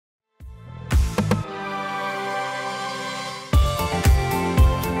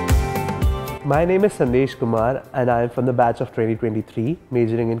My name is Sandesh Kumar and I am from the batch of 2023,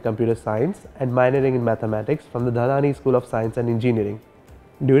 majoring in computer science and minoring in mathematics from the Dhanani School of Science and Engineering.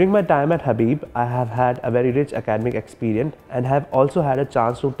 During my time at Habib, I have had a very rich academic experience and have also had a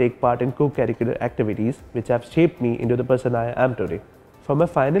chance to take part in co-curricular activities which have shaped me into the person I am today. For my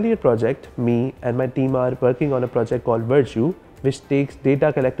final year project, me and my team are working on a project called Virtue, which takes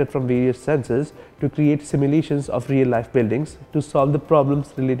data collected from various sensors to create simulations of real-life buildings to solve the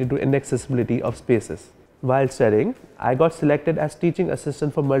problems related to inaccessibility of spaces. While studying, I got selected as teaching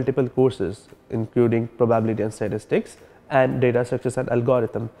assistant for multiple courses, including probability and statistics and data structures and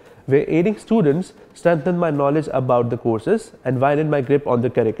algorithm, where aiding students strengthened my knowledge about the courses and widened my grip on the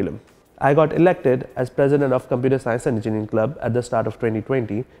curriculum. I got elected as president of Computer Science and Engineering Club at the start of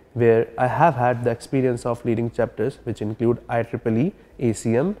 2020, where I have had the experience of leading chapters which include IEEE,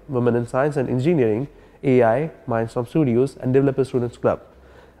 ACM, Women in Science and Engineering, AI, Mindstorm Studios and Developer Students Club.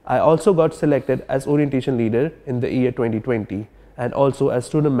 I also got selected as orientation leader in the year 2020 and also as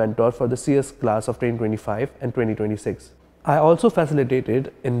student mentor for the CS class of 2025 and 2026. I also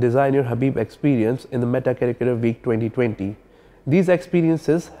facilitated in Design Your Habib experience in the Meta Curricular Week 2020. These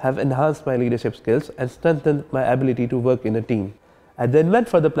experiences have enhanced my leadership skills and strengthened my ability to work in a team. At the Invent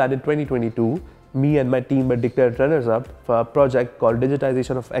for the Planet 2022, me and my team were declared runners-up for a project called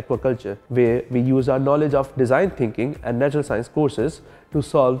Digitization of Aquaculture, where we used our knowledge of design thinking and natural science courses to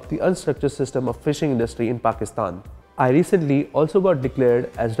solve the unstructured system of fishing industry in Pakistan. I recently also got declared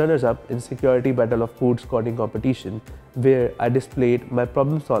as runners-up in Security Battle of Foods coding competition, where I displayed my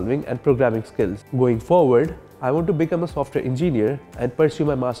problem-solving and programming skills. Going forward, I want to become a software engineer and pursue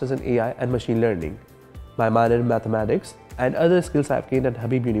my masters in AI and machine learning. My minor in mathematics and other skills I have gained at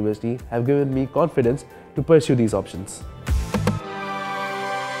Habib University have given me confidence to pursue these options.